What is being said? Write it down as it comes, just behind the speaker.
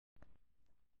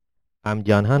I'm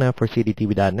John Hanna for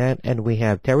CDTV.net, and we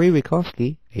have Terry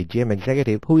Woychowski, a GM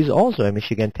executive who is also a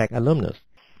Michigan Tech alumnus.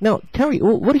 Now, Terry,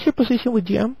 what is your position with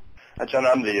GM? John,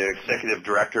 I'm the executive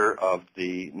director of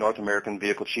the North American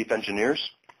Vehicle Chief Engineers,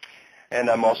 and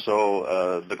I'm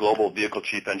also the global vehicle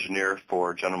chief engineer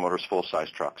for General Motors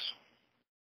full-size trucks.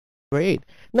 Great.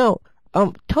 Now,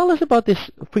 tell us about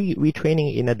this free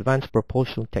retraining in advanced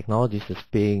propulsion technologies that's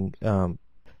being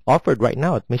offered right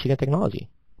now at Michigan Technology.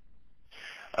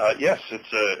 Yes,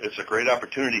 it's a great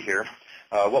opportunity here.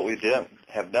 What we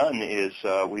have done is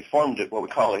we formed what we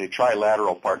call a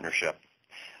trilateral partnership.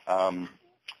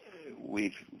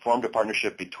 We've formed a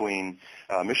partnership between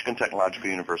Michigan Technological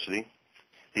University,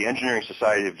 the Engineering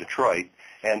Society of Detroit,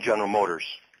 and General Motors.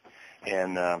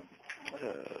 And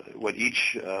what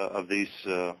each of these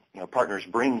partners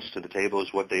brings to the table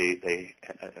is what they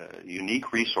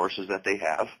unique resources that they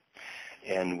have,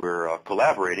 and we're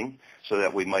collaborating so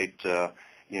that we might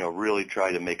really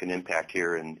try to make an impact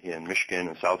here in Michigan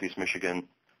and Southeast Michigan,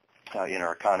 in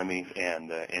our economy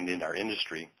and in our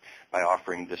industry by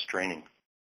offering this training.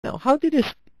 Now, how did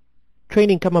this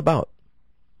training come about?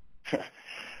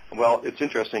 Well, it's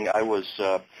interesting. I was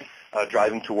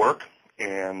driving to work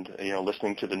and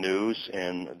listening to the news,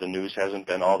 and the news hasn't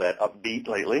been all that upbeat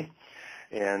lately.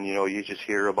 And you just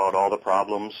hear about all the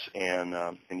problems,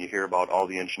 and you hear about all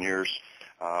the engineers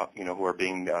who are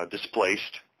being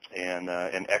displaced and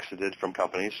exited from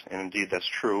companies, and indeed that's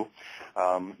true,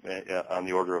 on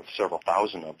the order of several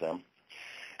thousand of them.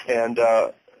 And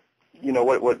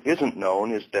what isn't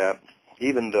known is that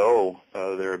even though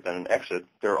there have been an exit,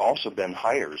 there have also been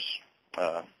hires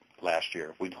last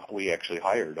year. We actually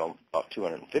hired about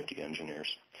 250 engineers,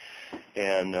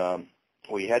 and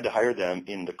we had to hire them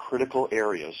in the critical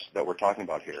areas that we're talking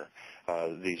about here.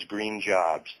 These green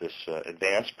jobs, this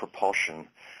advanced propulsion,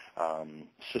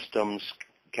 systems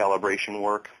calibration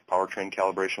work, powertrain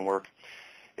calibration work.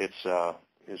 It's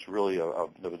really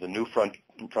the new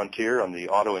frontier on the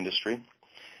auto industry,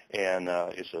 and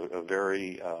it's a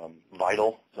very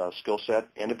vital skill set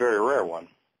and a very rare one.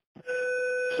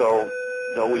 So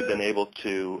though we've been able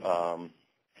to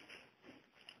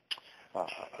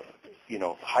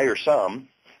hire some,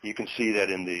 you can see that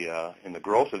in the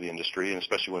growth of the industry, and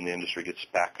especially when the industry gets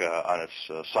back on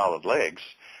its solid legs,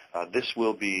 this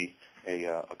will be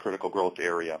a critical growth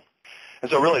area.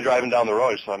 And so really driving down the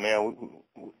road, I thought, man,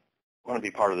 we want to be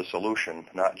part of the solution,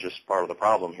 not just part of the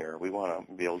problem here. We want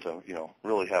to be able to,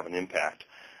 really have an impact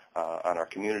on our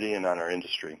community and on our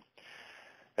industry.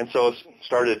 And so I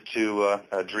started to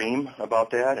dream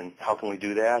about that and how can we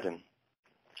do that. And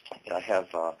I have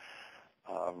a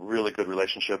really good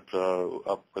relationship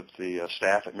up with the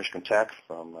staff at Michigan Tech,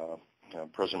 from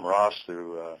President Ross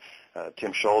through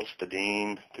Tim Schultz, the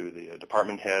dean, through the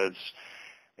department heads.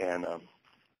 And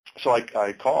so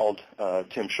I called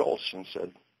Tim Schultz and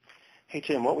said, hey,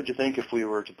 Tim, what would you think if we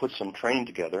were to put some training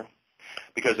together?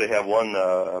 Because they have one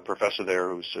professor there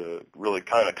who's really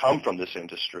kind of come from this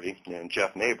industry, named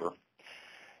Jeff Neighbor,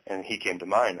 and he came to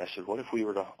mind. I said, what if we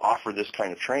were to offer this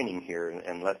kind of training here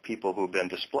and let people who have been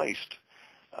displaced,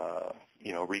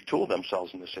 retool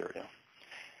themselves in this area?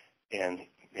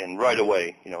 And right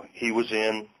away, he was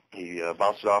in. He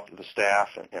bounced it off to the staff,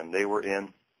 and they were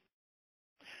in.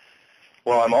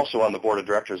 Well, I'm also on the board of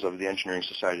directors of the Engineering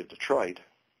Society of Detroit,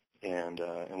 and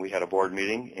we had a board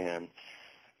meeting, and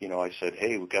I said,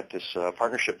 hey, we've got this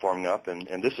partnership forming up,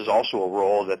 and this is also a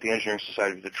role that the Engineering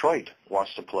Society of Detroit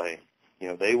wants to play.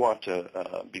 They want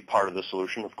to be part of the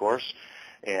solution, of course,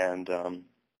 and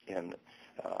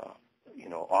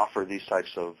offer these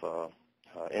types of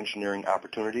engineering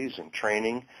opportunities and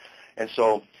training. And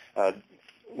so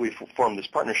we formed this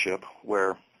partnership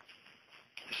where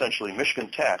essentially Michigan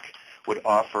Tech would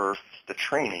offer the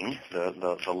training,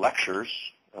 the lectures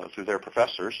through their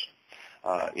professors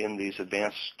in these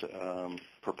advanced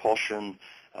propulsion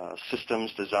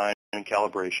systems design and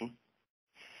calibration.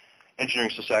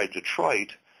 Engineering Society of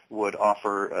Detroit would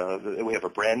offer, we have a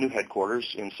brand new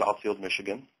headquarters in Southfield,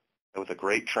 Michigan, with a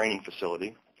great training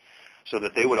facility, so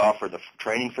that they would offer the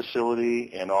training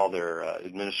facility and all their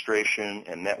administration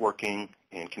and networking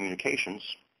and communications.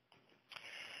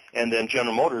 And then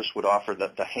General Motors would offer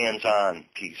the hands-on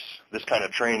piece. This kind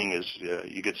of training is,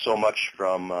 you get so much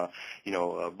from,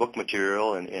 book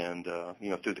material and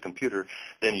through the computer,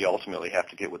 then you ultimately have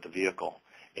to get with the vehicle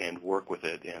and work with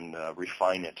it and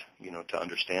refine it, to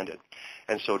understand it.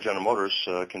 And so General Motors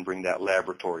can bring that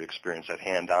laboratory experience, that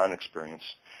hand-on experience.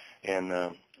 And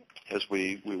as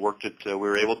we worked it, we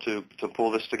were able to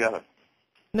pull this together.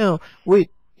 Now,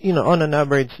 on an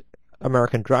average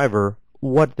American driver,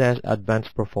 what does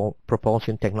advanced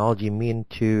propulsion technology mean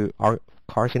to our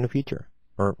cars in the future,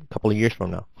 or a couple of years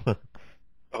from now?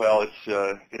 Well,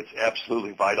 it's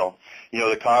absolutely vital.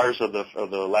 The cars of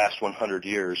the last 100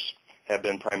 years have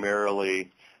been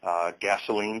primarily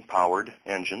gasoline-powered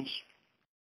engines,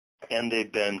 and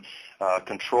they've been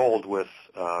controlled with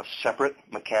separate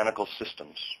mechanical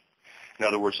systems. In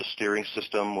other words, the steering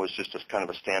system was just a kind of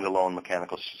a standalone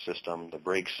mechanical system. The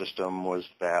brake system was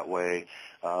that way.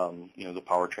 The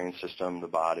powertrain system, the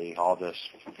body, all this.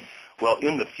 Well,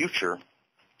 in the future,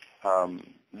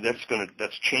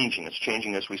 that's changing. It's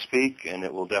changing as we speak, and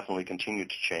it will definitely continue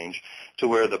to change to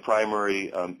where the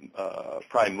primary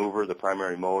prime mover, the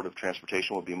primary mode of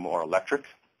transportation, will be more electric.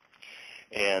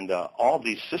 And all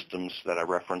these systems that I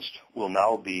referenced will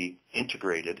now be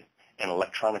integrated and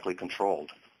electronically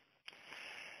controlled.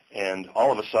 And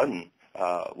all of a sudden,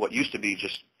 what used to be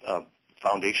just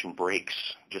foundation brakes,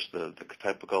 just the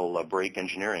typical brake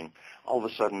engineering, all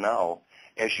of a sudden now,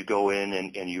 as you go in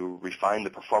and you refine the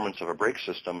performance of a brake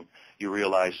system, you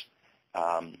realize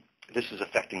this is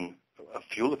affecting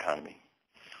fuel economy.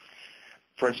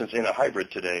 For instance, in a hybrid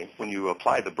today, when you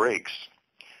apply the brakes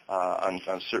on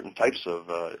certain types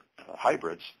of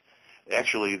hybrids,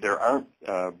 actually there aren't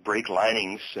brake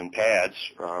linings and pads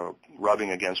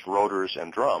rubbing against rotors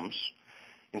and drums.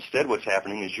 Instead, what's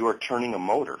happening is you are turning a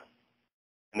motor,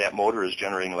 and that motor is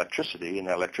generating electricity, and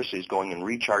that electricity is going and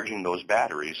recharging those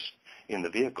batteries in the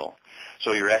vehicle.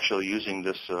 So you're actually using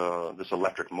this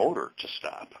electric motor to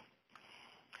stop.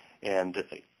 And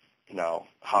now,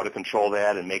 how to control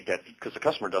that and make that, because the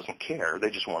customer doesn't care, they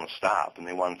just want to stop, and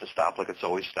they want it to stop like it's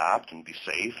always stopped and be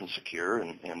safe and secure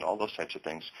and all those types of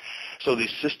things. So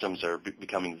these systems are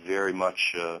becoming very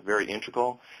much, very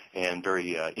integral and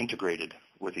very integrated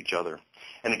with each other.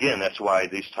 And again, that's why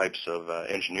these types of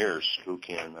engineers who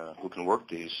can work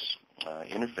these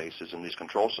interfaces and these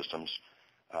control systems,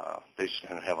 they just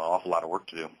kind of have an awful lot of work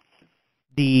to do.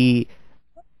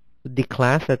 The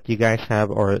class that you guys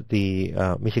have, or the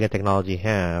Michigan Technology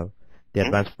have, the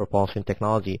Advanced Propulsion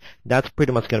Technology, that's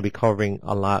pretty much going to be covering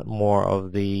a lot more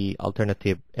of the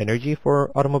alternative energy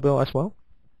for automobile as well?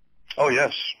 Oh,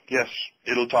 yes.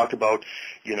 It'll talk about,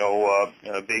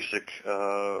 basic,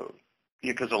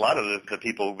 because a lot of the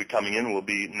people who will be coming in will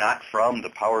be not from the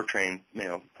powertrain,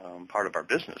 part of our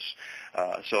business.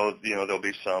 So, there'll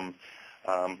be some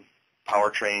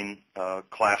powertrain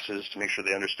classes to make sure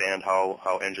they understand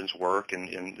how engines work and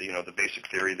the basic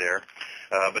theory there.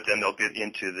 But then they'll get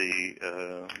into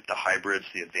the hybrids,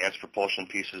 the advanced propulsion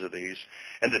pieces of these,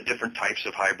 and the different types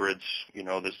of hybrids.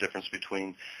 There's difference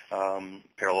between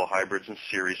parallel hybrids and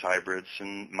series hybrids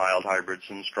and mild hybrids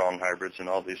and strong hybrids and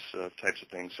all these types of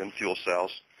things, and fuel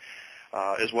cells,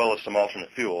 as well as some alternate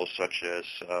fuels such as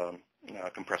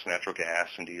compressed natural gas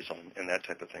and diesel and that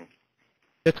type of thing.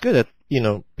 It's good that,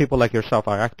 people like yourself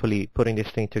are actually putting this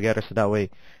thing together so that way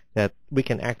that we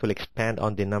can actually expand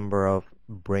on the number of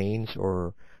brains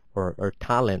or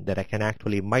talent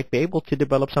that might be able to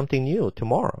develop something new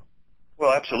tomorrow.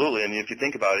 Well, absolutely. I mean, if you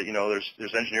think about it,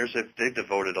 there's engineers that they've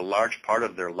devoted a large part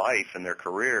of their life and their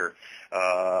career,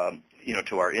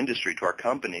 to our industry, to our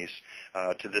companies,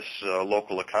 to this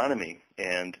local economy,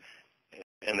 and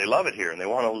they love it here, and they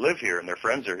want to live here, and their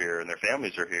friends are here, and their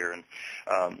families are here, and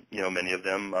many of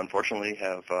them, unfortunately,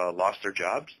 have lost their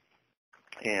jobs,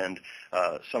 and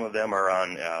some of them are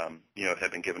on,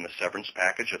 have been given a severance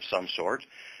package of some sort,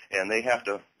 and they have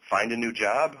to find a new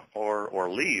job or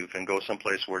leave and go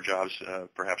someplace where jobs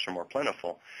perhaps are more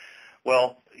plentiful.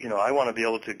 Well, I want to be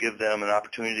able to give them an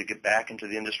opportunity to get back into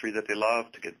the industry that they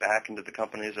love, to get back into the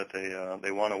companies that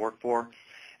they want to work for,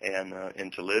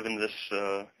 and to live in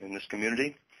this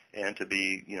community, and to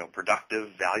be productive,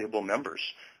 valuable members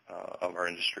of our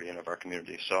industry and of our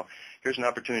community. So here's an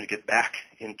opportunity to get back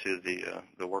into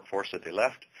the workforce that they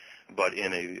left, but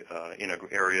in an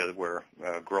area where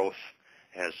growth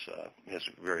has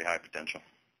very high potential.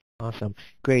 Awesome,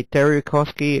 great. Terry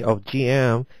Woychowski of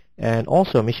GM and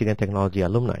also Michigan Technology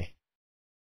alumni.